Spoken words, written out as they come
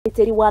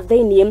ugitiri wa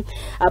thiini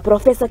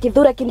prof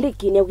kithure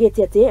kindiki ni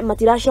augite ati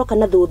matiracoka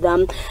nathutha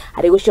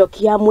ari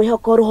gucokia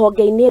mwihok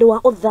ruhongeini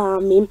rwa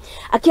uthami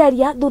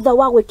akiaria thutha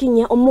wa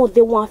gwikinya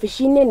umuthi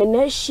wabici-ini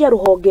nene cia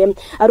ruhonge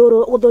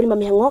ruru guthurima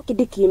mihango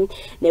kindiki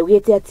ni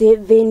augite ati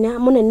thina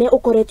munene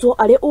ukoretwo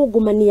ari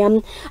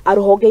ungumania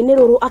ruhongeini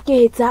ruru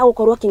akihita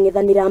gukorwo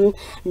aking'ethanira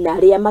na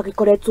aria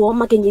magikoretwo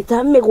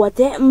makinyita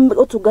migwate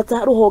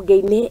utungata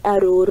ruhongeini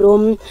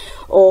ruru.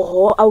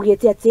 Oho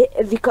augite ati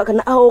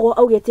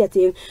augite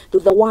ati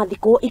thutha wa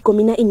thiku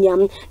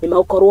 14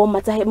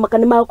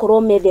 ni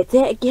magukorwo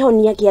methete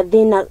kihonia kia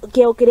thina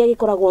kio kiria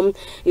gikoragwo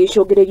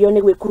gicungiririo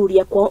ni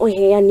gwikururia kwa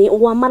uheani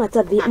wa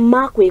maratathi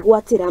ma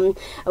kwigwatira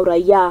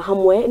uraia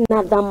hamwe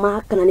na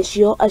thama kana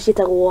nicio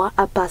acitagwo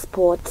a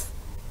passport.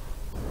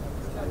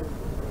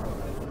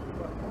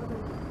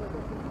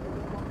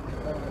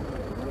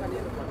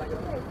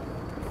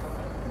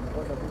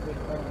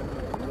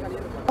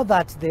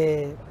 That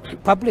the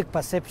public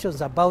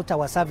perceptions about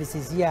our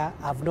services here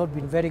have not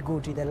been very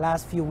good in the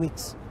last few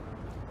weeks.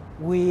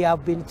 We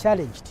have been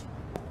challenged.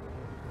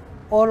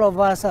 All of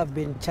us have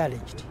been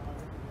challenged.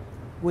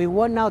 We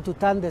want now to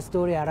turn the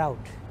story around.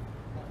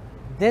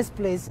 This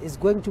place is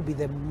going to be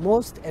the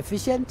most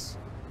efficient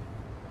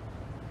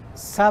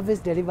service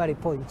delivery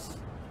points,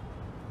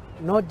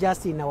 not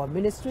just in our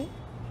ministry,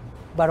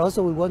 but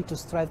also we want to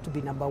strive to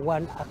be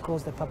 #1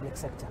 across the public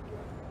sector.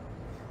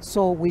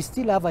 So we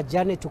still have a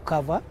journey to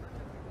cover.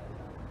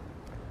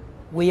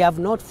 We have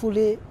not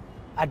fully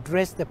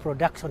addressed the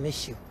production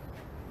issue.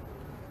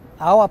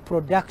 Our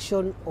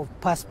production of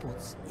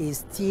passports is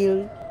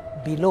still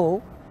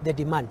below the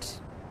demand.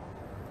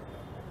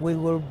 We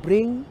will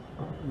bring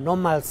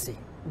normalcy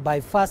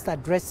by first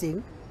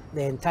addressing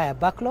the entire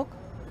backlog.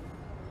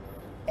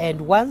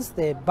 And once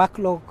the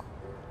backlog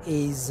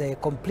is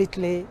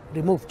completely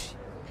removed,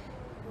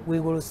 we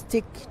will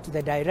stick to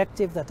the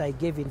directive that I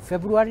gave in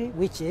February,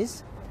 which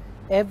is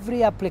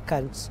every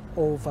applicant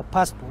of a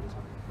passport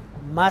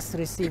must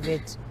receive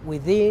it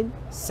within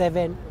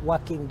 7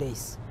 working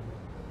days.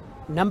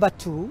 Number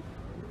 2,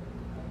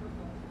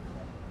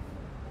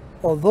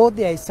 although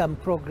there is some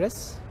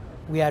progress,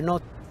 we are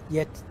not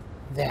yet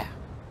there.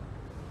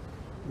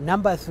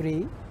 Number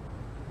 3,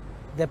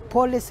 the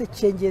policy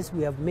changes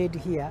we have made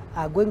here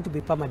are going to be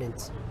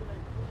permanent.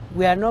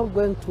 We are not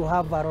going to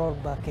have a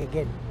rollback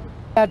again.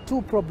 There are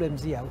 2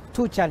 problems here,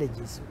 2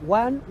 challenges.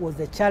 One was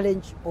the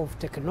challenge of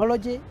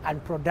technology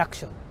and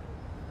production.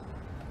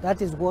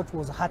 That is what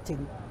was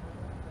hurting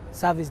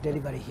service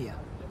delivery here.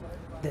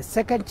 The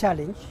second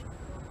challenge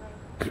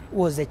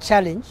was the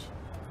challenge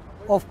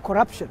of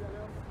corruption.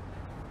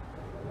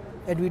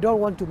 And we don't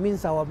want to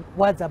mince our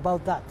words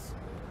about that.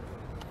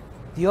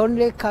 The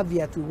only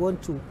caveat we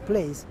want to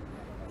place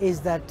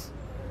is that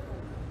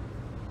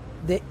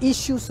the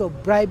issues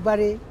of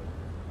bribery,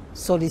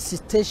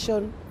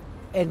 solicitation,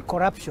 and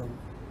corruption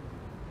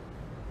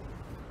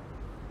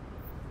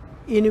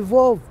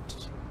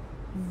involved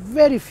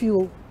very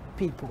few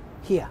people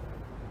here,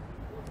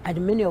 and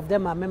many of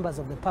them are members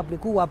of the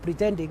public who are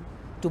pretending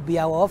to be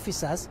our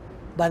officers,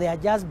 but they are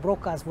just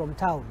brokers from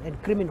town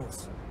and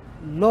criminals.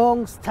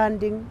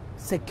 Long-standing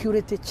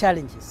security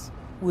challenges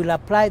will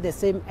apply the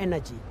same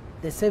energy,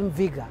 the same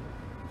vigor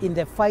in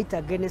the fight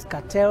against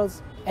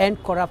cartels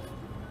and corrupt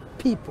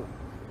people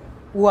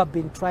who have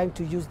been trying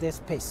to use this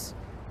space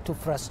to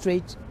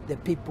frustrate the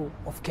people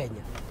of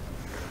Kenya.